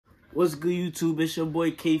What's good, YouTube? It's your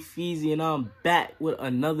boy K Feezy, and I'm back with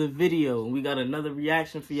another video. And we got another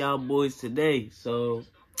reaction for y'all boys today. So,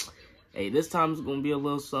 hey, this time it's gonna be a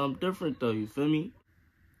little something different though, you feel me?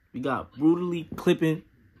 We got brutally clipping,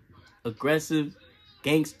 aggressive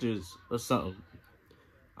gangsters or something.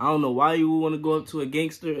 I don't know why you would want to go up to a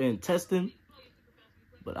gangster and test him,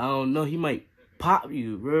 but I don't know, he might pop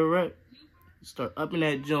you, real right? Start upping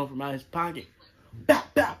that jump from out his pocket. Bah,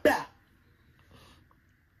 bah, bah.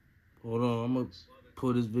 Hold on, I'm gonna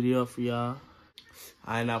pull this video up for y'all.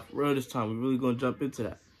 Alright, now for real this time, we really gonna jump into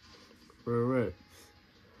that. For real.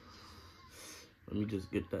 Let me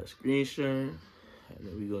just get that screen sharing, and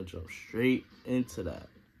then we gonna jump straight into that.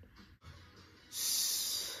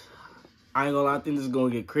 I ain't gonna lie, I think this is gonna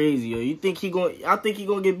get crazy, yo. I think he gonna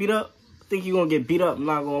get beat up? I think he gonna get beat up, I'm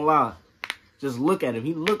not gonna lie. Just look at him.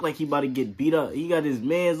 He look like he about to get beat up. He got his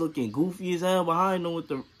mans looking goofy as hell behind him with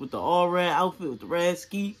the all red outfit with the red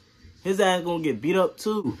ski. His ass gonna get beat up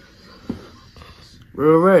too.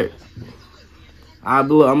 Real right. Alright,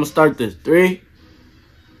 look, I'm gonna start this. 3,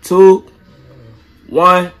 2,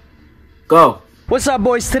 1, go. What's up,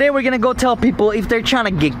 boys? Today we're gonna go tell people if they're trying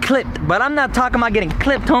to get clipped. But I'm not talking about getting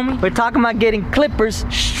clipped, homie. We're talking about getting clippers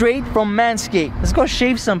straight from Manscaped. Let's go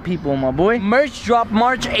shave some people, my boy. Merch drop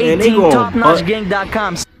March 18th,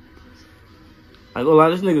 topnotchgang.com. I ain't gonna lie,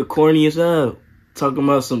 this nigga corny as hell. Talking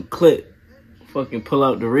about some clip. Fucking pull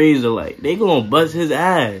out the razor like. They gonna bust his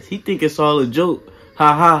ass. He think it's all a joke.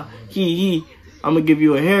 Ha ha, he. I'm gonna give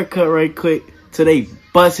you a haircut right quick till they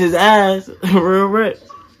bust his ass. Real right.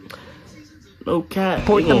 No cap.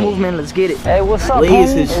 Support the movement, let's get it. Hey, what's up,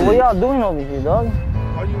 homie? Hey, what y'all doing over here, dog?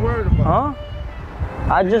 Are you worried about?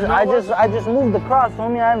 Huh? I just moved across,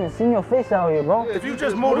 homie. I haven't seen your face out here, bro. If you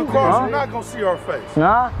just moved across, you're not gonna see our face.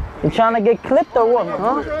 Nah? You trying to get clipped or what,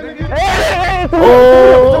 huh? Hey,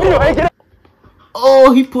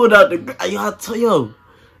 oh, he pulled out the... Yo,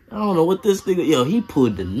 I don't know what this nigga... Yo, he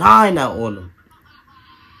pulled the 9 out on him.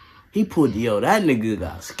 He pulled... Yo, that nigga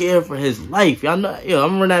got scared for his life. Y'all know... Yo, I'm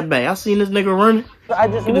gonna run that back. Y'all seen this nigga running? I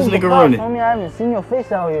just this nigga running. Homie, I haven't seen your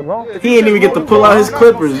face out here, bro. He ain't even get to pull out his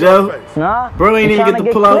clippers, yo. Nah? Bro ain't even get to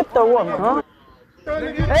pull out... Or what, huh?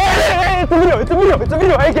 Hey, it's a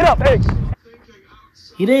video. Hey, get up, hey.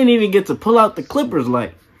 He didn't even get to pull out the clippers,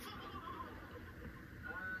 like...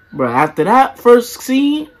 Bro, after that first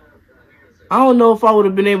scene, I don't know if I would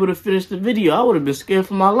have been able to finish the video. I would have been scared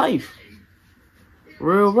for my life.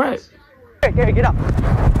 Real right. Hey, get up.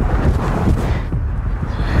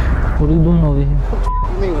 What are you doing over here?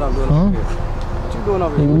 What you mean what I'm doing over here? What you doing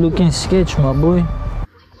over here? You looking sketch, my boy.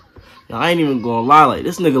 Yo, I ain't even gonna lie, like,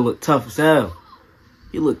 this nigga look tough as hell.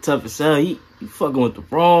 He look tough as hell. He fucking with the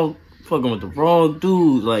wrong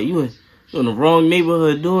dudes. Like, you in the wrong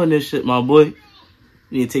neighborhood doing this shit, my boy.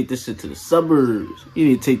 You need to take this shit to the suburbs. You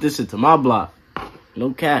need to take this shit to my block.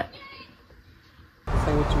 No cap. Say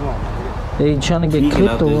what you want, man. Hey, you trying to get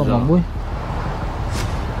clipped or what, my boy?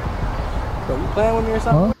 So you playing with me or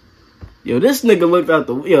something? Huh? Yo, this nigga looked out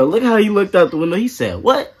the... Yo, look how he looked out the window. He said,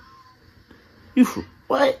 what?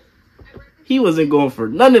 What? He wasn't going for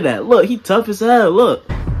none of that. Look, he tough as hell. Look.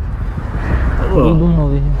 What are you doing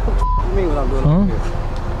over here? What you mean what I'm doing over here?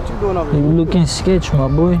 What you doing over here? You looking sketch, my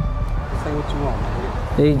boy. Say what you want, man.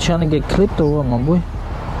 Hey, you trying to get clipped or what, my boy?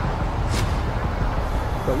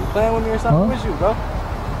 So you playing with me or something? What's you, bro?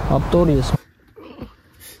 Uptorious.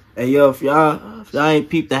 Hey, yo, if y'all ain't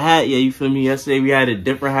peeped the hat yet, you feel me? Yesterday we had a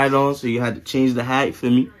different hat on, so you had to change the hat, you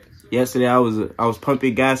feel me? Yesterday I was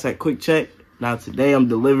pumping gas at Quick Check. Now today I'm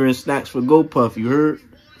delivering snacks for GoPuff, you heard?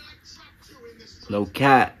 No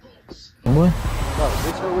cat. Boy? Bro,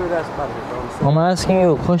 get your weird ass about it, bro. I'm asking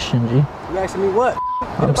you a question, G. You asking me what?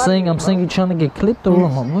 I'm saying you trying to get clipped or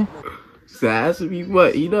what, my boy? So asking me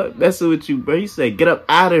what? He not messing with you, bro. He said, get up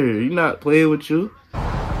out of here. He not playing with you.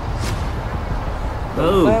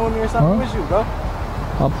 No. You playing with me or something? What's you, bro?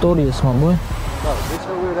 Uptorious, my boy. Bro, get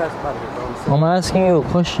your weird ass about it, bro. I'm asking you a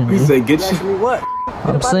question, He G. said, You asking me what?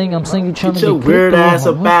 I'm saying you trying to get your weird ass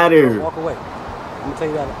up out of here. Walk away. I'm gonna tell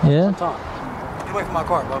you that one time. Get away from my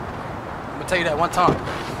car, bro. I'm gonna tell you that one time.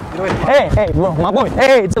 Get away from my car. Hey, bro, my boy.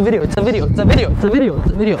 Hey, it's a video.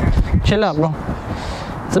 Chill out, bro.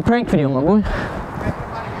 It's a prank video, my boy.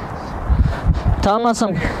 I'm talking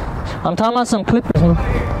about some clippers, bro.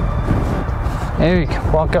 Eric,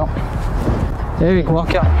 walk out.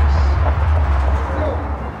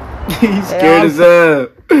 He's scared as hell.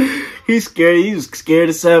 He's scared. He was scared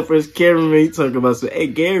as hell for his cameraman. He talking about some, hey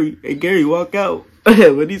Gary, walk out. What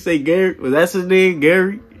did he say, Gary? Was that his name,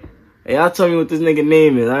 Gary? Hey, y'all tell me what this nigga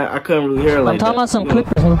name is. I couldn't really hear it like that. I'm talking about some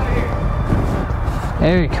clippers, bro.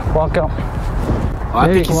 Eric, walk out. Oh, I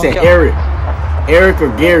think he said Eric. Eric or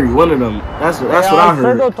Gary, one of them. That's what I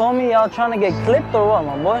heard. Sergo told me y'all trying to get clipped or what,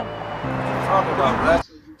 my boy?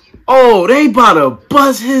 Oh, they about to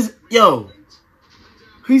bust his yo.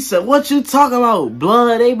 He said, "What you talking about,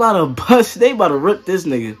 blood? They about to bust. They about to rip this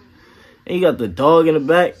nigga." And he got the dog in the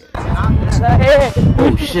back.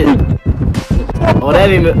 Oh shit! Oh, that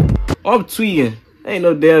ain't. I'm tweeting. Ain't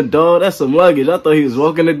no damn dog. That's some luggage. I thought he was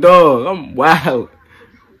walking the dog. I'm wild.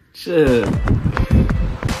 Shit.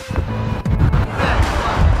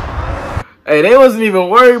 Hey, they wasn't even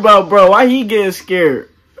worried about bro. Why he getting scared?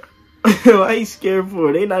 Why he scared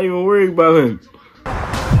for? They not even worried about him.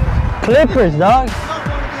 Clippers, dog.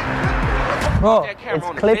 Bro,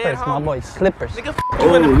 it's Clippers, my boy. It's Clippers.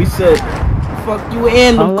 Oh, he said, "Fuck you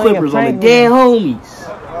and them Clippers on the dead homies."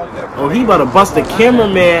 Oh, he about to bust the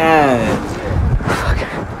cameraman ass.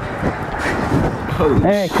 Oh,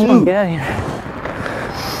 hey, come on, get out of here.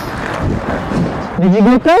 Did you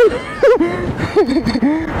get that?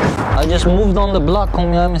 I just moved on the block,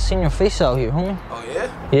 homie. I haven't seen your face out here, homie. Oh, yeah?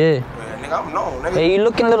 Yeah. Man, nigga, I'm known, nigga. Hey, you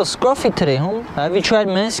looking a little scruffy today, homie. Have you tried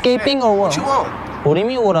manscaping or what? What you want? What do you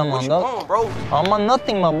mean what I'm What on, you dog? want, bro? I'm on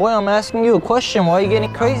nothing, my boy. I'm asking you a question. Why are you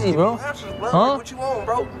getting crazy, bro? Huh? What you want,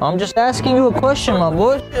 bro? I'm just asking you a question, my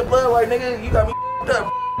boy. Yeah, blood, like, nigga, you got me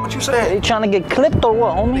up. What you saying? You trying to get clipped or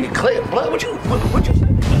what, homie? Nigga, clip, blood, what you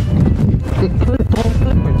saying? Get clipped, homie.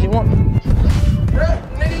 Clippers, you want?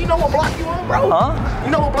 Nigga, you know what block you on, bro? Huh?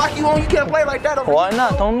 You know what block you on? You can't play like that over Why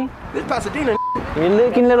not, homie? This Pasadena. You're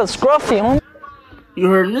looking a little scruffy, homie. You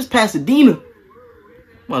heard him? This Pasadena.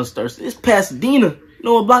 Mother starts. This Pasadena. You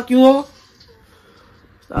know what block you on?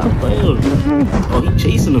 Stop playing with him. Oh, he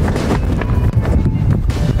chasing him.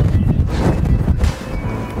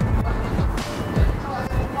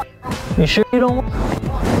 You sure you don't want?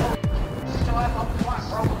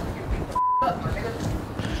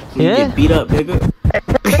 You get beat up, nigga.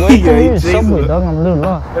 Wait for me, Subway, dog. I'm a little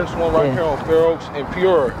lost. This one right here on Fair Oaks and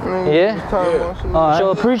Pure. Yeah? Alright.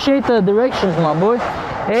 So appreciate the directions, my boy.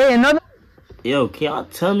 Hey, another. Yo, can y'all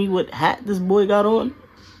tell me what hat this boy got on?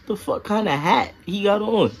 The fuck kind of hat he got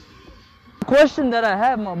on? Question that I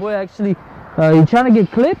have, my boy, actually. You trying to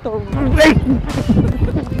get clipped or?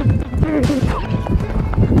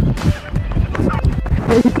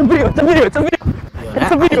 It's a video. Yo,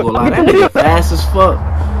 that, I ain't gonna lie, that nigga fast as fuck.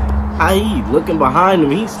 How he looking behind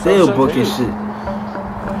him? He still booking shit.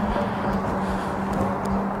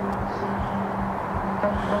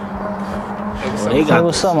 Oh, they got hey,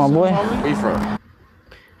 what's up, my boy? Where you from?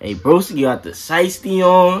 Hey, broski got the shiesty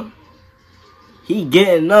on. He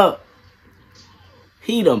getting up.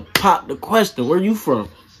 He done popped the question. Where you from?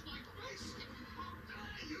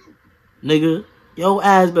 Nigga, your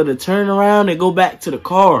ass better turn around and go back to the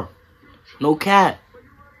car. No cap.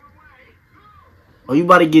 Or you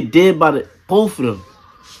about to get dead by the both of them.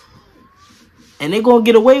 And they gonna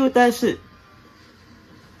get away with that shit.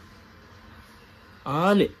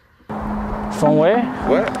 On it. From where?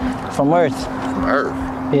 What? From Earth. From Earth.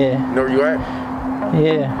 Yeah. You know where you at?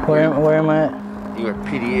 Yeah. Where am I at? You at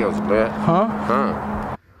PDLs, blood. Huh?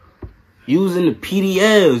 Huh. Using the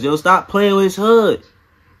PDLs. Yo, stop playing with his hood.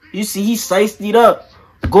 You see, he siced up.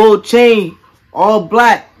 Gold chain. All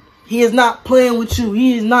black. He is not playing with you.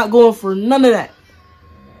 He is not going for none of that.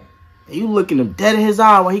 And you looking him dead in his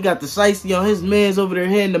eye while he got the sicey on. His man's over there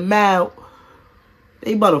hitting the mouth.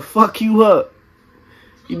 They about to fuck you up.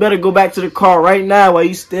 You better go back to the car right now while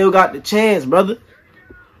you still got the chance, brother.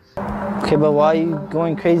 Okay, but why are you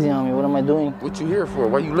going crazy on me? What am I doing? What you here for?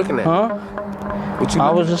 What you looking at? Huh? What you I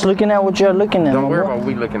was just looking at what you're looking at. Don't worry about what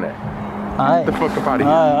we looking at. Alright. Get the fuck up out of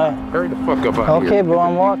here. Alright. Hurry the fuck up out of here. Okay, bro,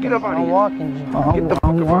 I'm walking. Get up out of I'm here. walking. Get the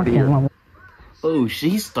fuck up out of here. Oh,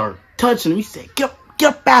 shit, he started touching him. He said, get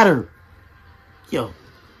up out of here. Yo,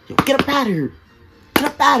 get up out of here. Get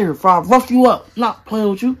up out of here before I rough you up. I'm not playing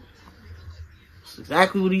with you. That's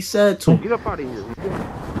exactly what he said to him. Get up out of here.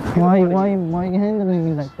 Why you handling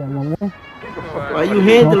me like that, my boy? Why you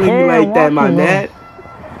handling me like that, my man?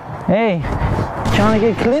 Hey, trying to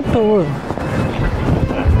get clipped or what?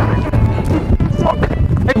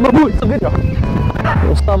 Hey, my boy, it's a video.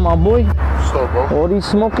 What's up, my boy? What's up, bro? What are you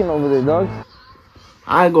smoking over there, dog?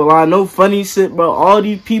 I ain't gonna lie, no funny shit, bro. All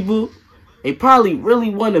these people, they probably really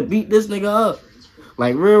want to beat this nigga up.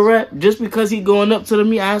 Like, real rap, just because he going up to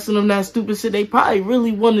me asking him that stupid shit, they probably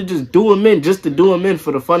really want to just do him in, just to do him in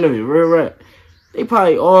for the fun of it, real rap. They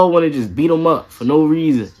probably all want to just beat him up for no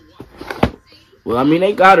reason. Well, I mean,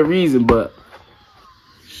 they got a reason, but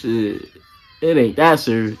shit, it ain't that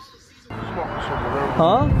serious.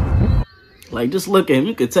 Huh? Like, just look at him.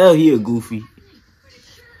 You could tell he a goofy.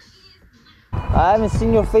 I haven't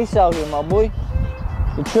seen your face out here, my boy.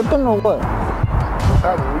 You tripping or what? What's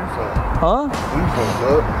happening? Where you from? Huh?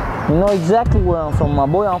 You You know exactly where I'm from, my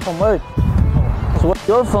boy. I'm from Earth. So where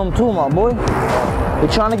you're from too, my boy. You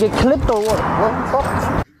trying to get clipped or what?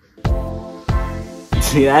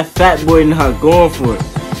 See, that fat boy not going for it.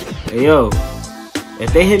 Hey, yo.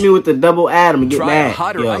 If they hit me with the double ad, I'm gonna get Try mad. a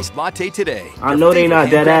hot or Yo. iced latte today. I know they not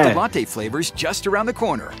that handcrafted ass. latte flavors just around the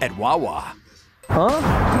corner at Wawa. Huh?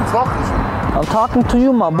 You talking to me? I'm talking to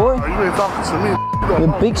you, my boy. You ain't talking to me. You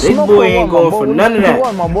big This smoke boy or ain't what, going my for boy? none of that.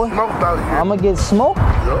 What, my boy? Smoked out here. I'ma get smoked?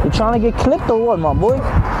 You trying to get clipped or what, my boy?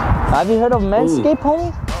 Have you heard of Manscaped,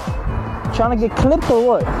 homie? Trying to get clipped or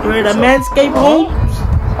what? You heard of Manscaped, home?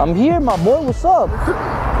 I'm here, my boy. What's up?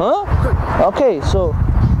 Huh? Okay, so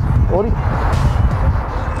what do you...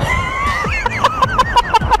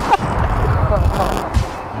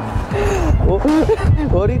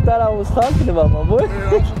 What do you thought I was talking about, my boy?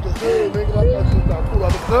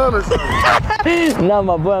 Nah,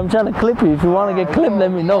 my boy, I'm trying to clip you. If you want to get clipped,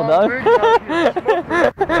 let me know, dog. Hey,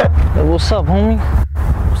 what's up, homie?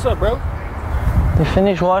 What's up, bro? You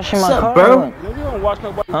finished washing my What's car? up, bro? or what? You don't watch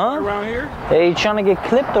nobody around here. Hey, you trying to get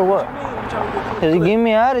clipped or what? Cause you give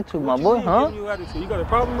me attitude, my boy, huh? You got a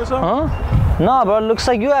problem or something? Huh? Nah, bro, it looks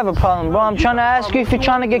like you have a problem, bro. I'm trying to ask you if you're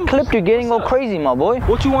trying to get clipped. You're getting all crazy, my boy.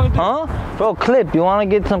 What you want to do? Huh? Bro, clip. You want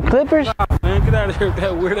to get some clippers? Nah, man, get out of here with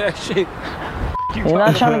that weird ass shit. You're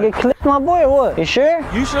not trying to get clipped, my boy, or what? You sure?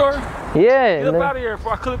 You sure? Yeah. Get up out of here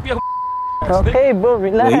before I clip your Okay, bro,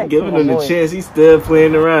 relax. He giving my him the boy. chance. He still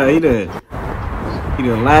playing around. He done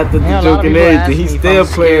laughed at You know, the a lot joke of and people ask everything. me He if still I'm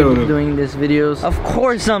playing scared with of him. doing this videos. Of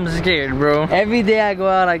course I'm scared, bro. Every day I go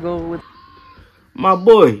out, I go with... My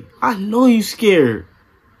boy, I know you scared.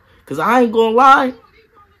 Cause I ain't gonna lie.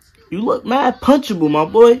 You look mad punchable, my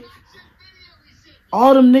boy.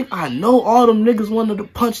 All them niggas, I know all them niggas wanted to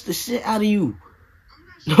punch the shit out of you.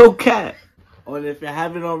 No cap. And if you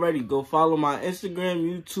haven't already, go follow my Instagram,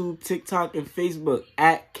 YouTube, TikTok, and Facebook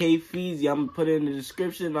at KFeezy. I'm gonna put it in the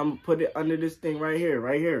description. I'm gonna put it under this thing right here,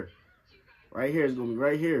 right here. Right here, it's gonna be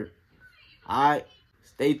right here. Alright.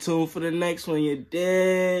 Stay tuned for the next one, you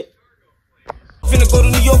dig? Finna go to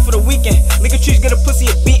New York for the weekend. Liquor trees get a pussy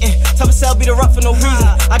a beating. Top of sale beat her up for no reason.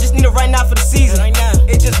 I just need it right now for the season.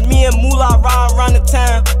 It's just me and Moolah riding around the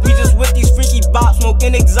town. We just with these freaky bops,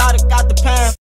 smoking exotic out the pound.